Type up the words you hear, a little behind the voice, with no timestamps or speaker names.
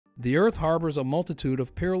The earth harbors a multitude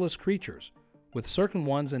of perilous creatures, with certain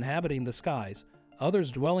ones inhabiting the skies,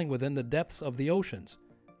 others dwelling within the depths of the oceans,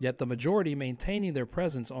 yet the majority maintaining their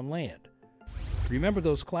presence on land. Remember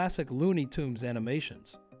those classic Looney Tunes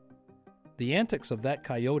animations? The antics of that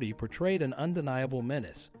coyote portrayed an undeniable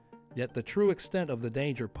menace, yet the true extent of the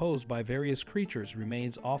danger posed by various creatures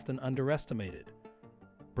remains often underestimated.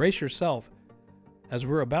 Brace yourself, as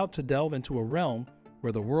we're about to delve into a realm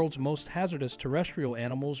where the world's most hazardous terrestrial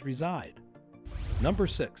animals reside. Number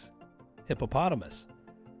 6. Hippopotamus.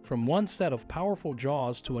 From one set of powerful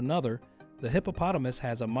jaws to another, the hippopotamus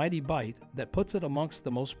has a mighty bite that puts it amongst the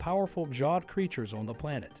most powerful jawed creatures on the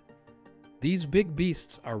planet. These big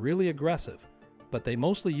beasts are really aggressive, but they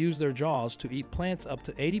mostly use their jaws to eat plants up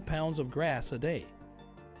to 80 pounds of grass a day.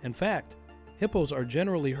 In fact, hippos are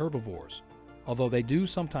generally herbivores, although they do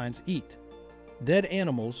sometimes eat dead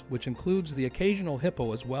animals, which includes the occasional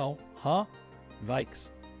hippo as well. Vikes.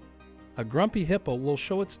 A grumpy hippo will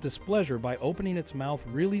show its displeasure by opening its mouth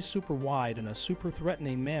really super wide in a super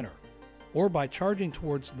threatening manner, or by charging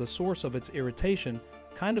towards the source of its irritation.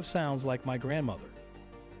 Kind of sounds like my grandmother.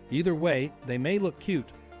 Either way, they may look cute,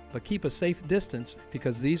 but keep a safe distance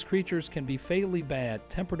because these creatures can be fatally bad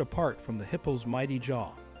tempered apart from the hippo's mighty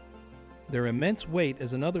jaw. Their immense weight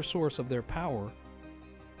is another source of their power.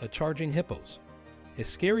 Charging hippos, a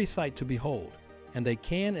scary sight to behold, and they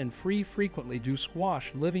can and frequently do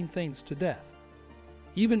squash living things to death.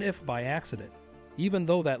 Even if by accident, even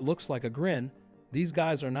though that looks like a grin, these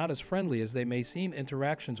guys are not as friendly as they may seem.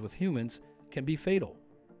 Interactions with humans can be fatal.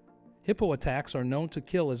 Hippo attacks are known to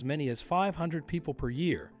kill as many as 500 people per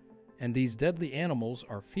year, and these deadly animals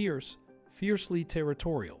are fiercely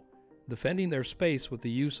territorial, defending their space with the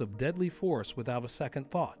use of deadly force without a second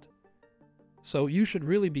thought. So you should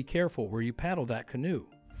really be careful where you paddle that canoe.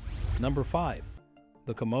 Number 5.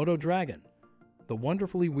 The Komodo dragon. The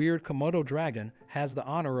wonderfully weird Komodo dragon has the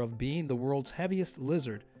honor of being the world's heaviest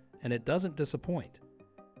lizard, and it doesn't disappoint.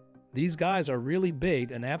 These guys are really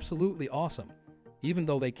big and absolutely awesome, even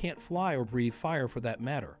though they can't fly or breathe fire for that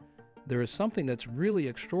matter. There is something that's really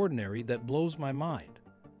extraordinary that blows my mind.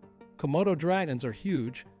 Komodo dragons are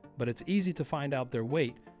huge, but it's easy to find out their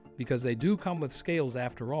weight because they do come with scales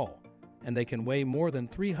after all, and they can weigh more than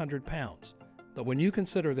 300 pounds. But when you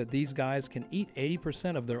consider that these guys can eat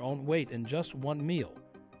 80% of their own weight in just one meal,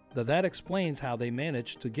 that explains how they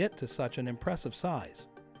manage to get to such an impressive size.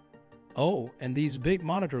 Oh, and these big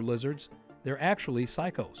monitor lizards, they're actually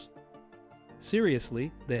psychos.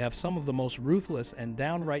 Seriously, they have some of the most ruthless and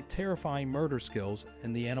downright terrifying murder skills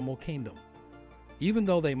in the animal kingdom. Even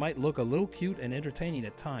though they might look a little cute and entertaining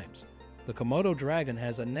at times, the Komodo dragon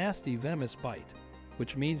has a nasty venomous bite,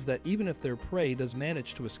 which means that even if their prey does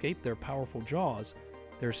manage to escape their powerful jaws,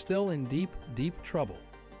 they're still in deep trouble.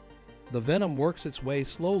 The venom works its way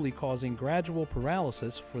slowly, causing gradual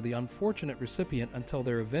paralysis for the unfortunate recipient until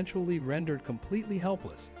they're eventually rendered completely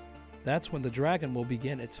helpless. That's when the dragon will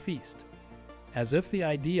begin its feast. As if the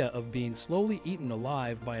idea of being slowly eaten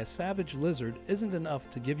alive by a savage lizard isn't enough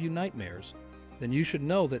to give you nightmares, then you should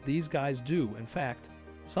know that these guys do, in fact,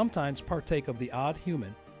 sometimes partake of the odd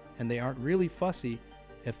human, and they aren't really fussy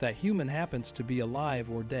if that human happens to be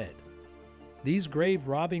alive or dead. These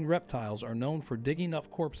grave-robbing reptiles are known for digging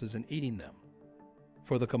up corpses and eating them.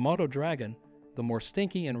 For the Komodo dragon, the more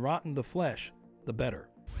stinky and rotten the flesh, the better.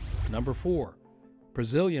 Number 4.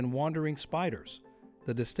 Brazilian wandering spiders.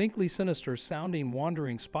 The distinctly sinister-sounding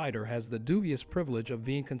wandering spider has the dubious privilege of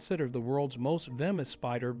being considered the world's most venomous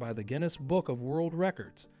spider by the Guinness Book of World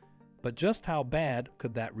Records. But just how bad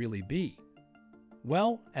could that really be?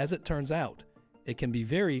 Well, as it turns out, it can be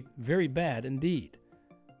very bad indeed.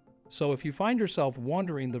 So if you find yourself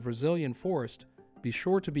wandering the Brazilian forest, be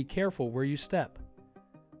sure to be careful where you step.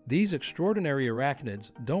 These extraordinary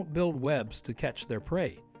arachnids don't build webs to catch their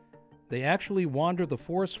prey. They actually wander the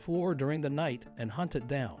forest floor during the night and hunt it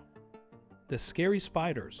down. The scary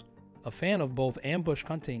spiders, a fan of both ambush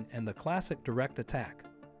hunting and the classic direct attack.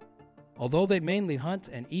 Although they mainly hunt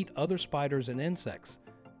and eat other spiders and insects,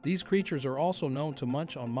 these creatures are also known to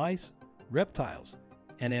munch on mice, reptiles,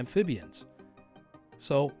 and amphibians.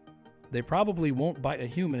 So, they probably won't bite a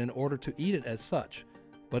human in order to eat it as such,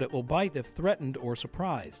 but it will bite if threatened or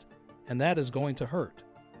surprised, and that is going to hurt.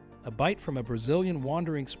 A bite from a Brazilian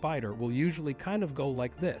wandering spider will usually kind of go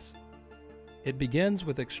like this. It begins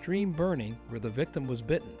with extreme burning where the victim was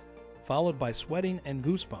bitten, followed by sweating and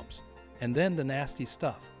goosebumps, and then the nasty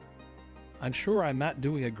stuff. I'm sure I'm not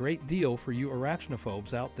doing a great deal for you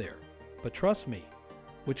arachnophobes out there, but trust me,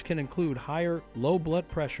 which can include higher, low blood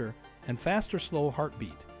pressure and faster, slow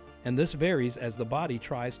heartbeat, and this varies as the body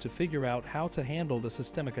tries to figure out how to handle the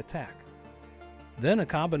systemic attack. Then a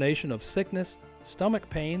combination of sickness, stomach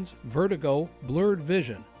pains, vertigo, blurred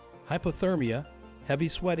vision, hypothermia, heavy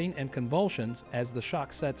sweating, and convulsions as the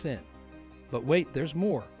shock sets in. But wait, there's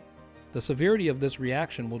more. The severity of this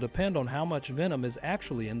reaction will depend on how much venom is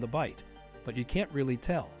actually in the bite, but you can't really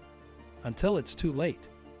tell until it's too late.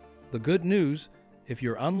 The good news, if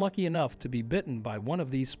you're unlucky enough to be bitten by one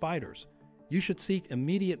of these spiders, you should seek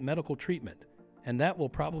immediate medical treatment, and that will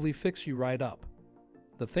probably fix you right up.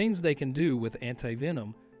 The things they can do with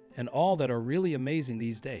antivenom and all that are really amazing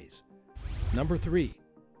these days. Number 3.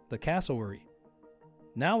 The cassowary.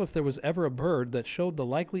 Now, if there was ever a bird that showed the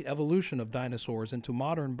likely evolution of dinosaurs into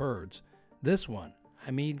modern birds, this one,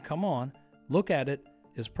 I mean, come on, look at it,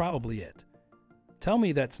 is probably it. Tell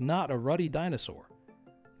me that's not a ruddy dinosaur.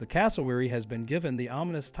 The cassowary has been given the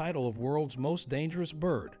ominous title of world's most dangerous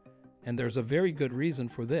bird, and there's a very good reason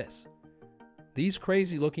for this. These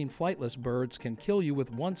crazy-looking flightless birds can kill you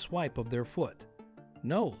with one swipe of their foot.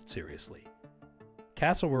 No, seriously.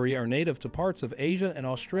 Cassowary are native to parts of Asia and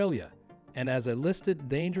Australia, and as a listed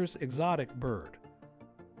dangerous exotic bird.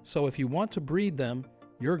 So if you want to breed them,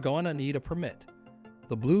 you're going to need a permit.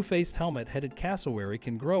 The blue-faced helmet-headed cassowary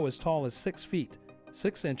can grow as tall as 6 feet,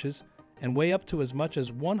 6 inches, and weigh up to as much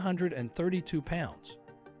as 132 pounds.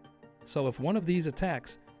 So if one of these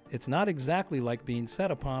attacks, it's not exactly like being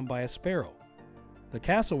set upon by a sparrow. The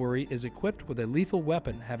cassowary is equipped with a lethal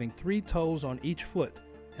weapon having 3 toes on each foot,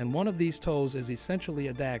 and one of these toes is essentially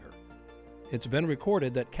a dagger. It's been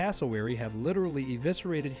recorded that cassowary have literally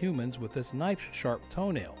eviscerated humans with this knife-sharp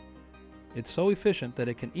toenail. It's so efficient that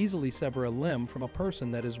it can easily sever a limb from a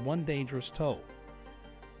person that is one dangerous toe.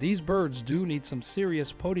 These birds do need some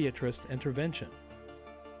serious podiatrist intervention.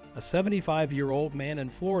 A 75-year-old man in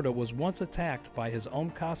Florida was once attacked by his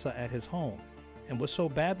own casa at his home and was so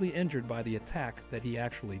badly injured by the attack that he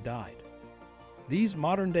actually died. These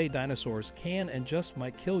modern-day dinosaurs can and just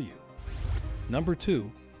might kill you. Number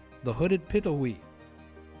 2. The hooded pitohui.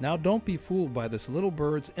 Now don't be fooled by this little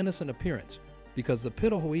bird's innocent appearance, because the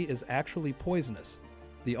pitohui is actually poisonous,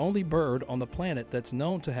 the only bird on the planet that's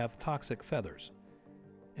known to have toxic feathers.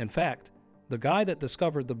 In fact, the guy that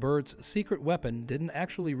discovered the bird's secret weapon didn't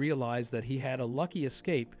actually realize that he had a lucky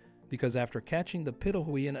escape, because after catching the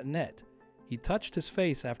pitohui in a net, he touched his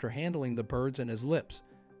face after handling the birds and his lips,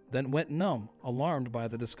 then went numb, alarmed by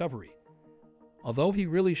the discovery. Although he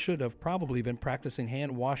really should have probably been practicing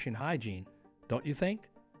hand-washing hygiene, don't you think?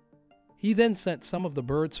 He then sent some of the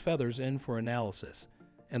bird's feathers in for analysis,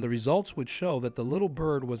 and the results would show that the little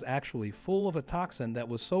bird was actually full of a toxin that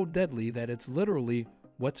was so deadly that it's literally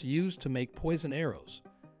what's used to make poison arrows.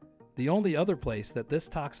 The only other place that this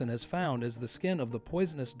toxin is found is the skin of the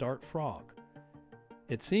poisonous dart frog.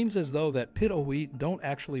 It seems as though that pitohui don't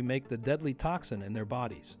actually make the deadly toxin in their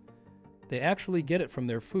bodies. They actually get it from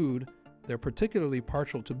their food. They're particularly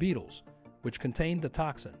partial to beetles, which contain the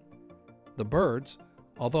toxin. The birds,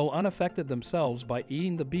 although unaffected themselves by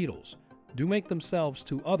eating the beetles, do make themselves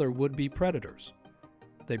to other would-be predators.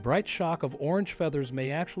 The bright shock of orange feathers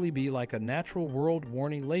may actually be like a natural world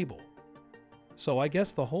warning label. So I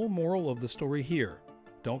guess the whole moral of the story here,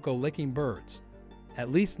 don't go licking birds.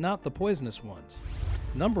 At least not the poisonous ones.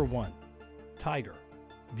 Number 1. Tiger.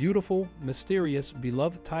 Beautiful, mysterious,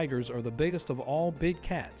 beloved tigers are the biggest of all big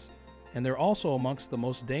cats, and they're also amongst the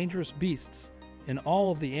most dangerous beasts in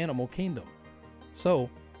all of the animal kingdom. So,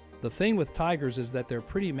 the thing with tigers is that they're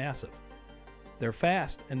pretty massive. They're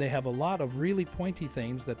fast, and they have a lot of really pointy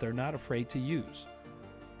things that they're not afraid to use.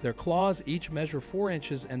 Their claws each measure 4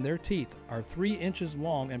 inches, and their teeth are 3 inches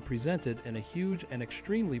long and presented in a huge and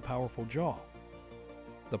extremely powerful jaw.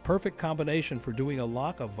 The perfect combination for doing a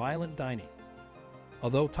lot of violent dining.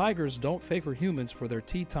 Although tigers don't favor humans for their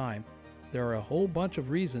tea time, there are a whole bunch of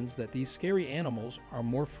reasons that these scary animals are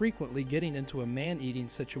more frequently getting into a man-eating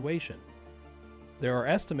situation. There are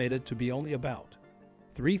estimated to be only about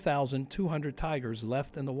 3,200 tigers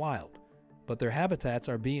left in the wild, but their habitats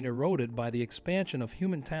are being eroded by the expansion of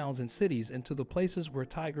human towns and cities into the places where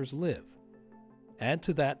tigers live. Add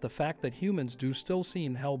to that the fact that humans do still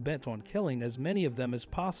seem hell-bent on killing as many of them as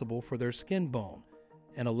possible for their skin bone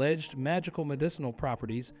and alleged magical medicinal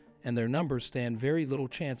properties, and their numbers stand very little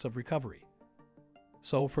chance of recovery.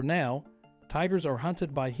 So for now, tigers are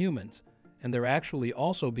hunted by humans, and they're actually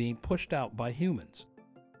also being pushed out by humans.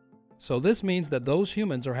 So this means that those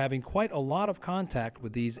humans are having quite a lot of contact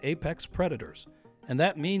with these apex predators, and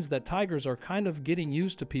that means that tigers are kind of getting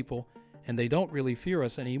used to people and they don't really fear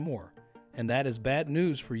us anymore, and that is bad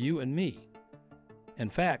news for you and me. In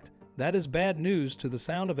fact, that is bad news to the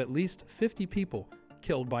sound of at least 50 people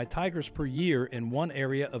killed by tigers per year in one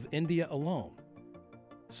area of India alone.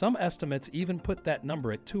 Some estimates even put that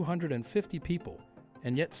number at 250 people,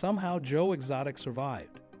 and yet somehow Joe Exotic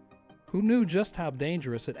survived. Who knew just how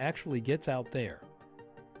dangerous it actually gets out there?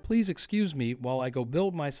 Please excuse me while I go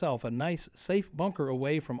build myself a nice, safe bunker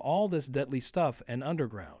away from all this deadly stuff and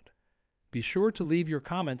underground. Be sure to leave your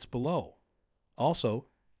comments below. Also,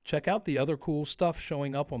 check out the other cool stuff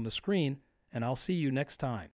showing up on the screen, and I'll see you next time.